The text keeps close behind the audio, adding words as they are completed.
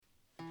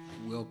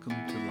Welcome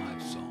to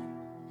Life Song,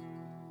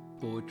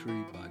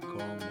 poetry by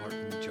Carl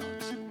Martin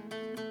Johnson,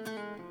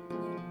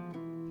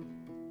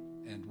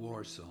 and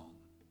War Song,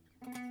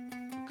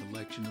 a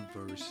collection of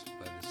verse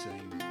by the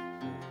same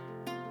poet.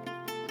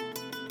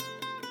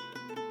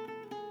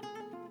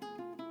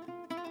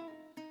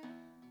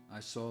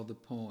 I saw the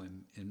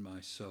poem in my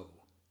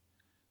soul,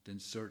 then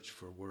searched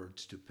for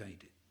words to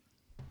paint it.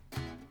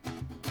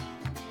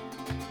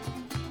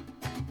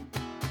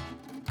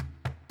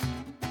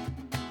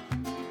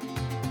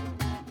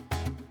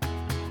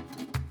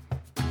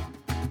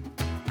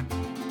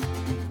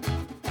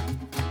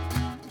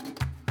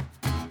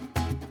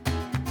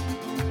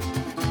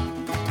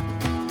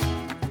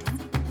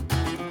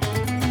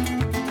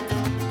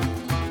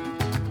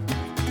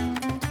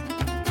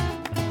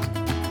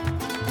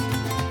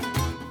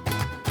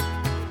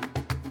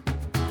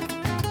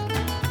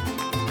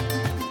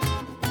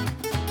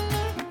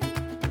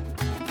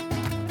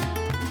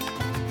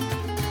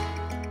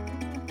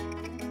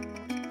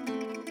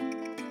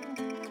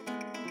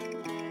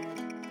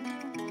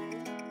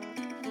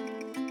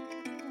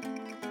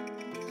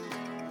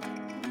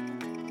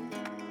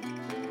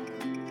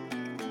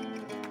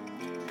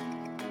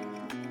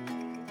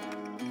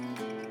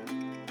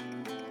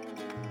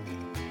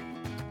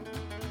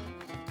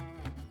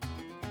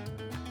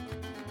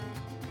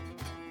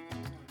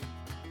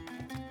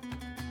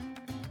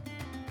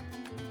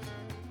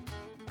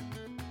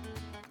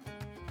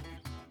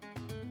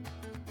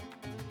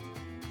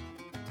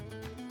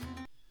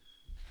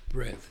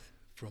 Breath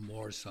from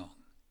War Song.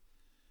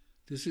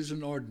 This is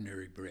an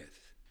ordinary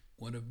breath,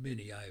 one of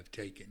many I have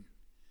taken.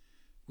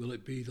 Will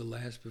it be the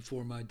last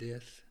before my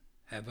death?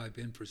 Have I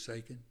been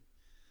forsaken?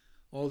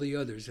 All the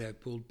others have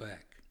pulled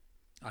back.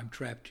 I'm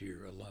trapped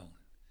here alone.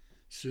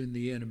 Soon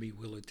the enemy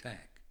will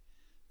attack.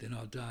 Then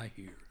I'll die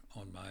here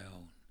on my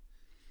own.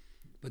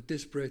 But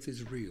this breath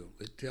is real.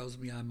 It tells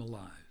me I'm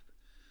alive.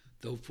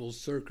 Though full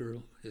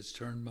circle has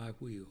turned my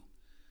wheel,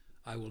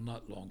 I will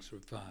not long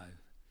survive.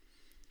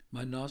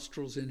 My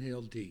nostrils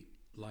inhale deep,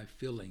 life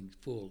filling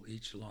full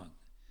each lung.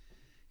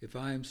 If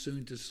I am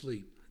soon to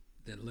sleep,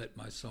 then let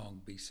my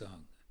song be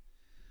sung.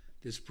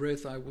 This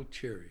breath I will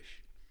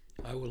cherish.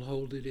 I will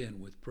hold it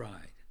in with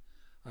pride.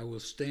 I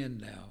will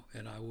stand now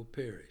and I will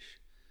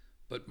perish,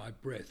 but my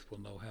breath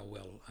will know how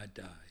well I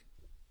died.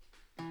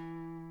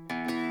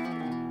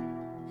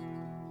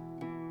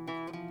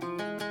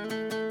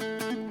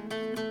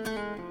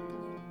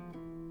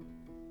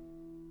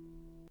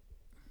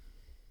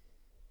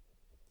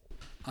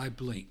 I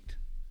blinked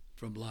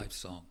from Life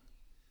Song.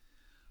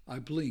 I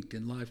blinked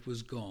and life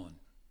was gone,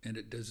 and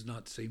it does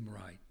not seem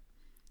right.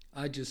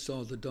 I just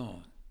saw the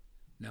dawn.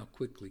 Now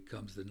quickly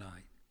comes the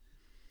night.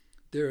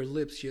 There are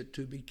lips yet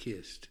to be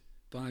kissed,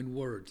 fine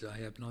words I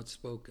have not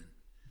spoken,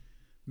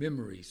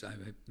 memories I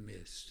have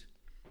missed,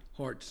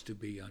 hearts to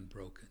be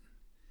unbroken.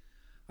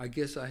 I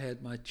guess I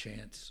had my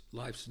chance.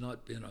 Life's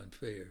not been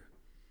unfair.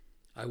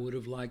 I would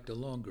have liked a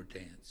longer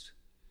dance,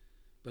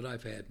 but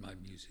I've had my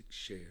music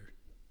shared.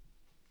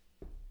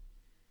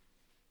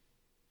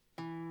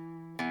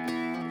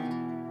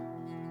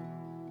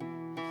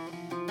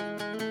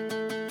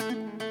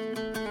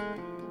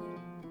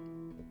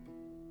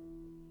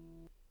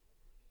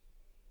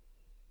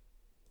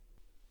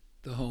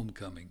 The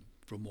Homecoming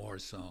from War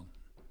Song.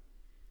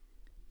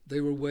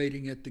 They were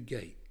waiting at the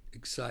gate,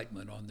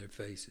 excitement on their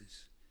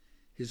faces.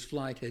 His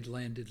flight had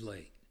landed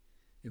late.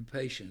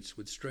 Impatience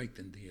would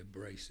strengthen the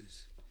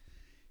embraces.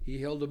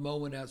 He held a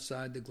moment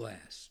outside the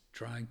glass,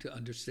 trying to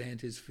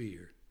understand his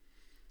fear,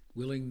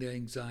 willing the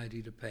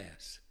anxiety to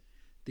pass.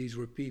 These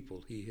were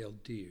people he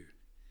held dear.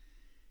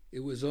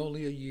 It was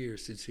only a year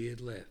since he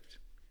had left,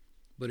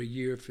 but a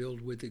year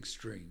filled with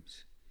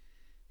extremes.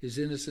 His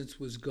innocence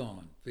was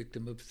gone,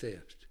 victim of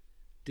theft.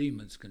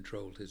 Demons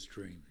controlled his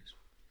dreams.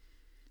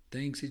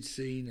 Things he'd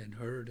seen and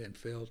heard and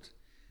felt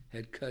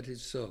had cut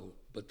his soul,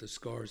 but the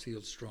scars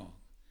healed strong.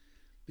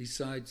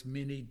 Besides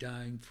many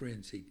dying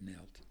friends he'd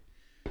knelt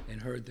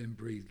and heard them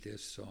breathe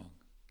this song.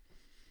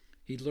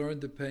 He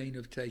learned the pain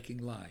of taking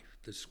life,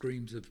 the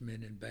screams of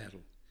men in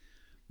battle,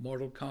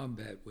 mortal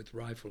combat with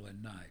rifle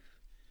and knife,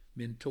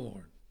 men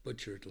torn,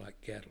 butchered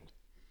like cattle.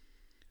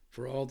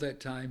 For all that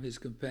time his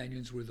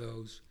companions were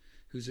those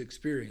whose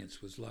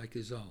experience was like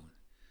his own.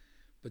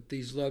 But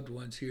these loved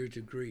ones here to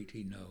greet,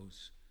 he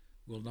knows,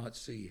 will not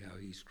see how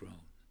he's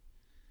grown.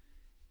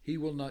 He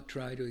will not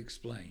try to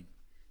explain.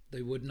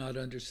 They would not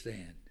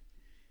understand.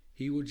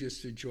 He will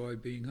just enjoy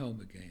being home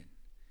again,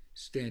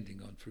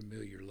 standing on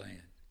familiar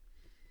land.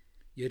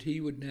 Yet he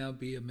would now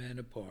be a man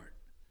apart,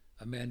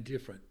 a man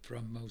different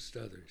from most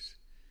others,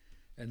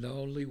 and the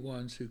only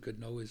ones who could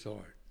know his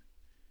heart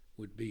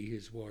would be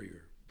his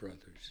warrior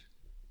brothers.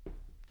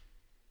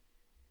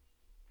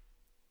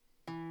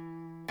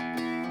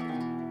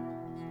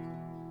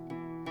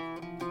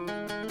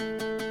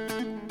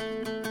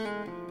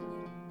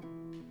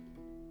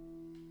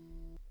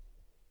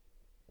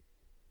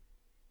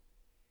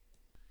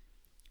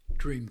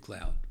 Dream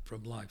Cloud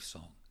from Life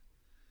Song.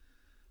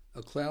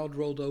 A cloud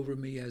rolled over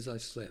me as I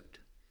slept,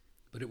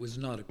 but it was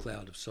not a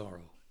cloud of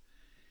sorrow.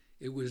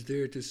 It was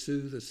there to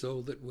soothe a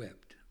soul that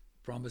wept,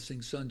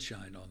 promising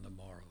sunshine on the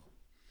morrow.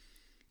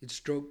 It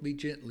stroked me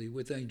gently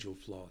with angel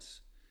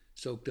floss,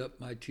 soaked up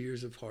my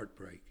tears of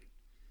heartbreak,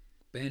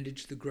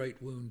 bandaged the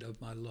great wound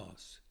of my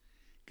loss,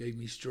 gave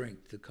me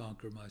strength to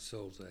conquer my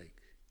soul's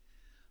ache.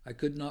 I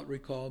could not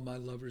recall my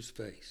lover's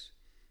face,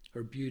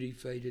 her beauty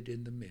faded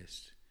in the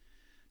mist,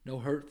 no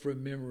hurt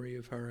from memory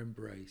of her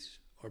embrace,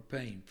 or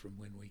pain from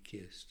when we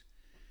kissed.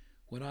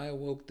 When I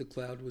awoke, the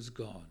cloud was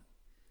gone.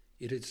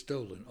 It had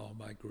stolen all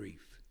my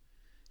grief,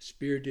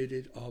 spirited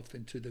it off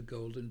into the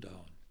golden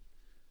dawn,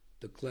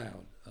 the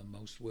cloud a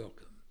most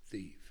welcome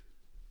thief.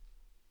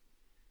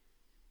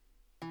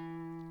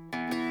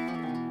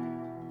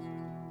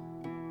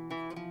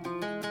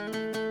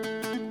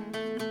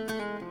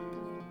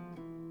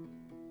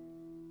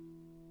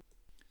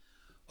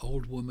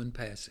 Old Woman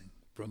Passing,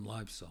 from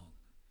Live Song.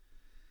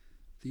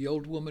 The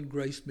old woman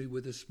graced me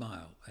with a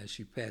smile as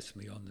she passed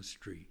me on the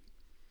street.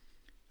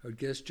 Her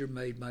gesture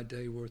made my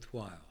day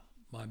worthwhile,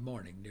 my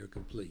morning near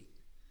complete.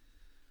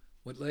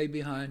 What lay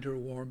behind her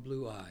warm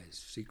blue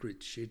eyes,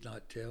 secrets she'd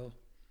not tell,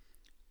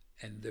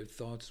 and their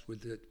thoughts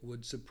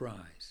would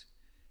surprise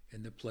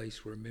in the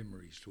place where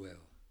memories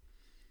dwell.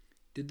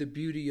 Did the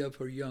beauty of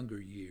her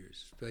younger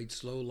years fade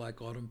slow like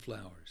autumn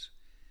flowers?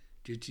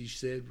 Did she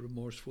shed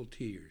remorseful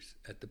tears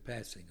at the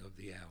passing of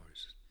the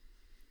hours?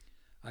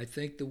 I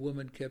think the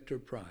woman kept her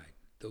pride,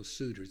 though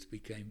suitors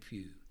became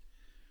few.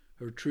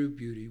 Her true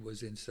beauty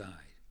was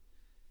inside,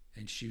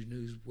 and she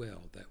knew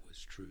well that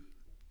was true.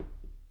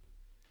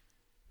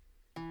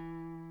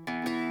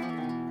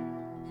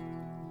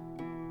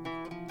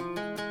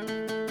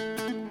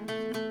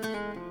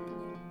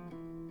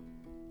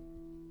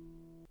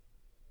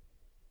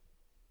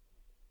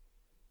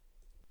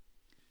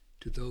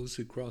 To those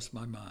who cross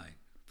my mind,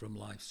 from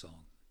Life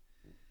Song.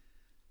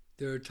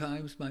 There are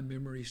times my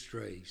memory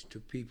strays to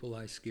people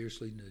I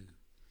scarcely knew.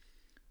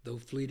 Though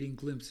fleeting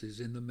glimpses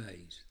in the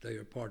maze, they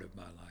are part of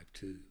my life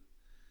too.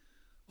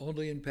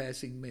 Only in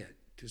passing met,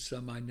 to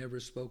some I never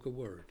spoke a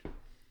word.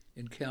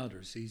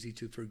 Encounters easy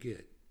to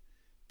forget,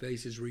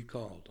 faces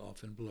recalled,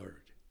 often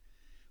blurred.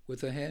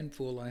 With a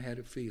handful I had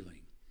a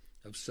feeling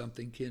of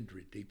something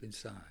kindred deep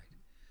inside,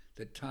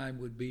 that time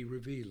would be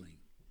revealing,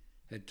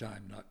 had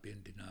time not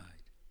been denied.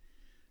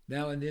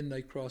 Now and then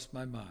they crossed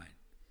my mind.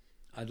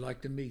 I'd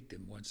like to meet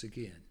them once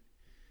again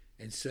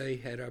and say,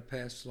 had our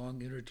paths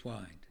long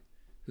intertwined,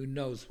 who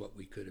knows what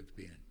we could have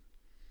been.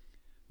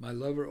 My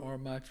lover or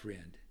my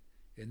friend,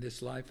 in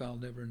this life I'll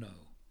never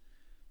know,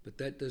 but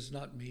that does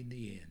not mean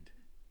the end.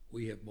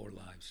 We have more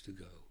lives to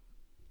go.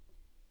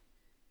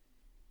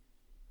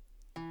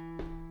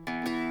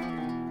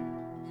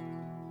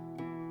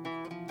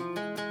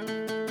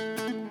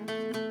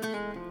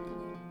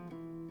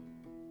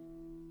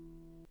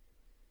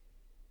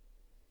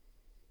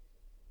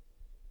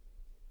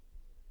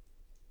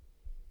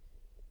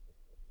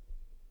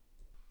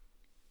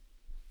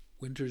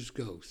 Winter's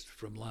Ghost,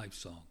 from Live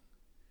Song.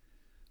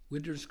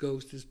 Winter's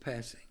ghost is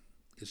passing.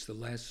 It's the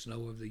last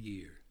snow of the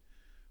year.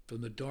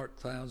 From the dark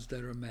clouds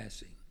that are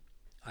massing,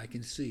 I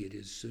can see it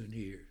is soon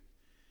here.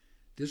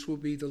 This will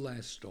be the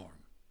last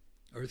storm.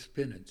 Earth's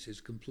penance is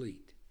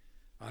complete.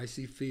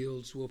 Icy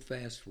fields will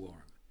fast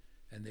warm,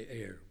 and the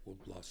air will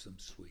blossom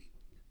sweet.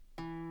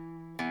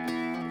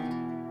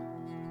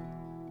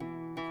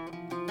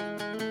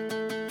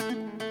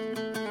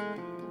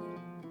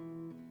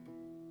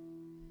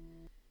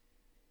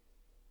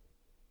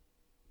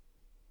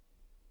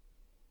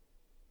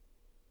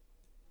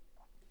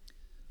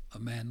 A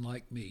Man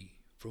Like Me,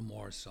 from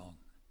War Song.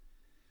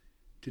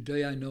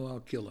 Today I know I'll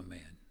kill a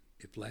man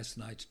if last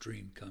night's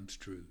dream comes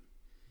true.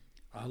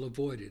 I'll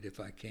avoid it if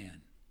I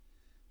can,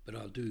 but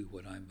I'll do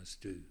what I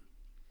must do.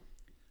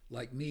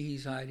 Like me,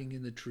 he's hiding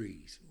in the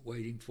trees,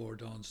 waiting for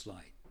dawn's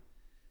light,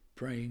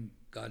 praying,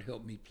 God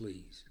help me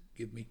please,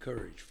 give me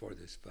courage for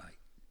this fight.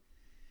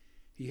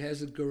 He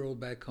has a girl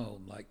back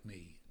home like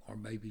me, or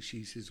maybe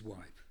she's his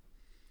wife,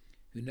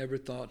 who never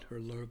thought her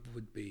love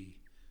would be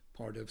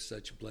part of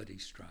such bloody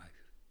strife.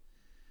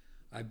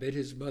 I bet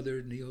his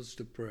mother kneels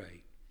to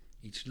pray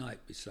each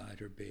night beside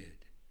her bed,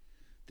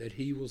 that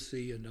he will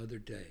see another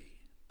day,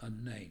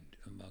 unnamed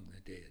among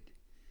the dead.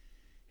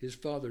 His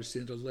father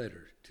sent a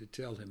letter to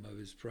tell him of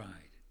his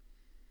pride,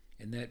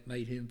 and that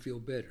made him feel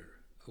better,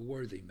 a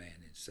worthy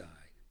man inside.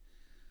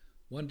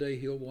 One day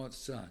he'll want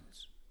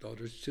sons,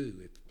 daughters too,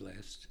 if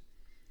blessed,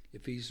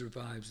 if he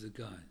survives the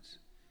guns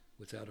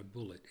without a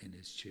bullet in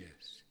his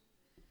chest.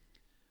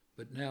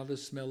 But now the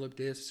smell of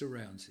death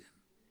surrounds him.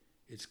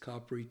 Its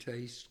coppery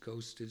taste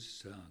coats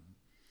his tongue.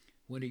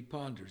 When he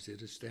ponders,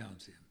 it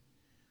astounds him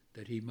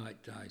that he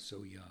might die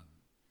so young.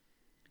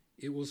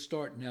 It will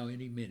start now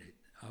any minute.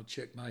 I'll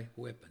check my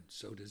weapon,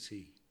 so does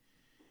he.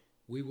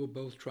 We will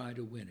both try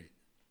to win it.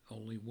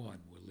 Only one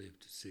will live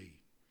to see.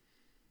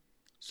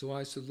 So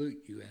I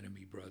salute you,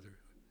 enemy brother.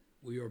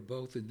 We are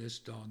both in this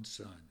dawn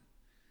sun.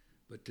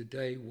 But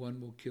today one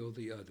will kill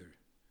the other.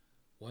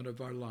 One of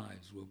our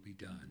lives will be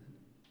done.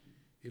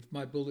 If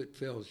my bullet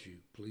fails you,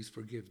 please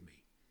forgive me.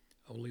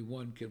 Only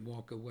one can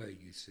walk away,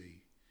 you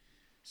see.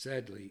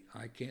 Sadly,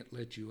 I can't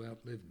let you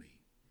outlive me,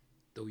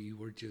 though you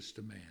were just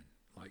a man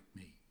like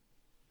me.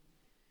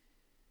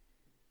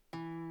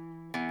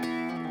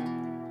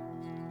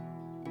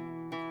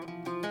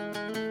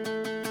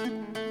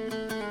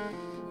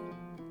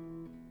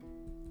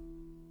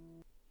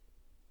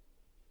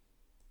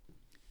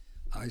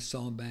 I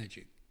saw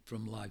magic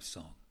from Life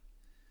Song.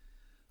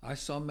 I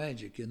saw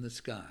magic in the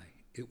sky.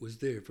 It was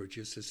there for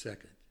just a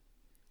second.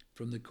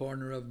 From the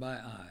corner of my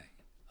eye,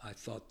 I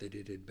thought that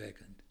it had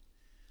beckoned.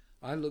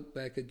 I looked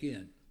back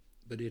again,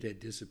 but it had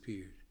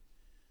disappeared.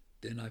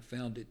 Then I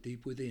found it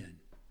deep within,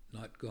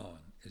 not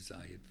gone as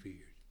I had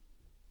feared.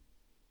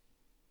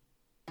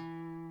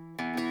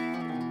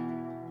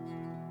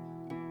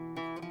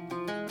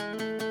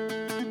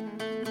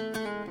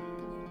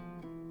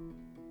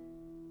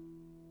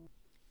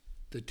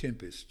 The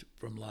Tempest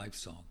from Life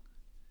Song.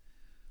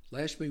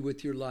 Lash me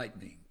with your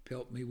lightning,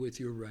 pelt me with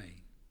your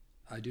rain.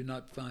 I do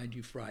not find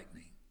you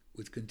frightening,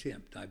 with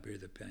contempt I bear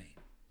the pain.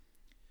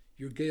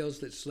 Your gales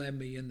that slam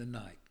me in the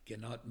night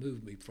cannot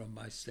move me from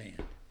my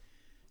stand.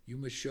 You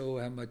must show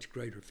how much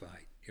greater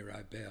fight ere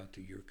I bow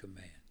to your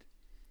command.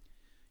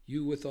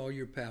 You with all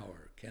your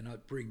power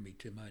cannot bring me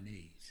to my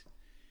knees.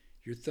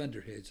 Your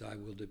thunderheads I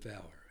will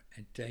devour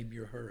and tame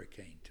your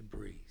hurricane to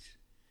breeze.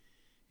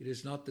 It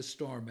is not the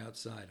storm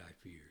outside I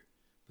fear,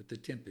 but the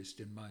tempest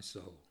in my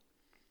soul.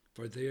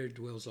 For there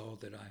dwells all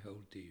that I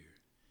hold dear,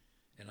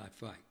 and I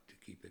fight to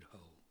keep it whole.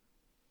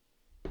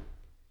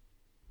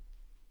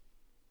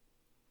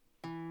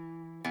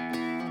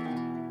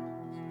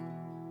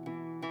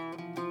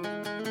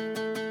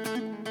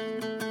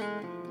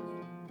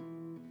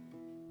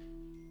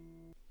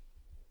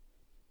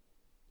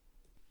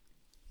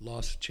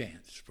 Lost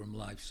Chance from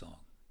Life Song.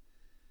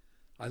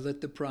 I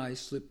let the prize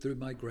slip through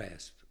my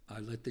grasp. I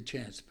let the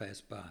chance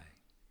pass by.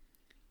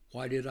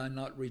 Why did I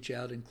not reach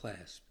out and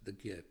clasp the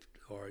gift,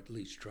 or at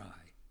least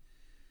try?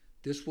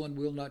 This one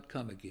will not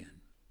come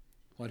again.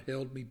 What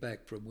held me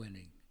back from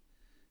winning?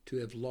 To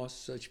have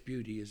lost such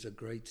beauty is a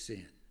great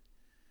sin.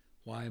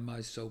 Why am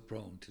I so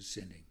prone to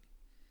sinning?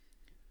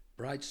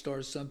 Bright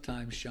stars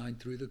sometimes shine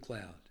through the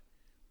cloud.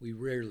 We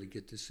rarely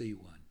get to see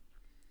one.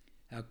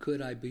 How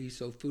could I be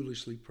so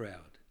foolishly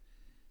proud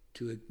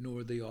to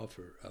ignore the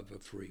offer of a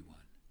free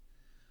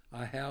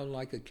one? I howl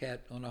like a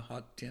cat on a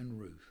hot tin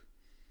roof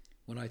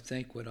when I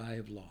think what I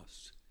have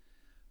lost.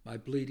 My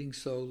bleeding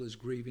soul is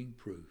grieving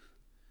proof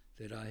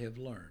that I have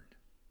learned,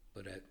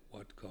 but at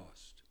what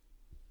cost?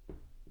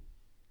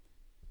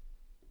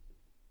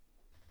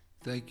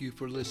 Thank you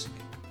for listening.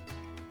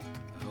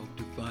 I hope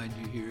to find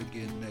you here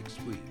again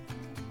next week.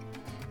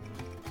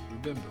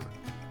 Remember,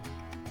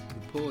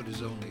 the poet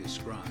is only a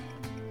scribe.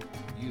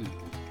 You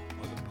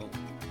are the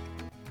poet.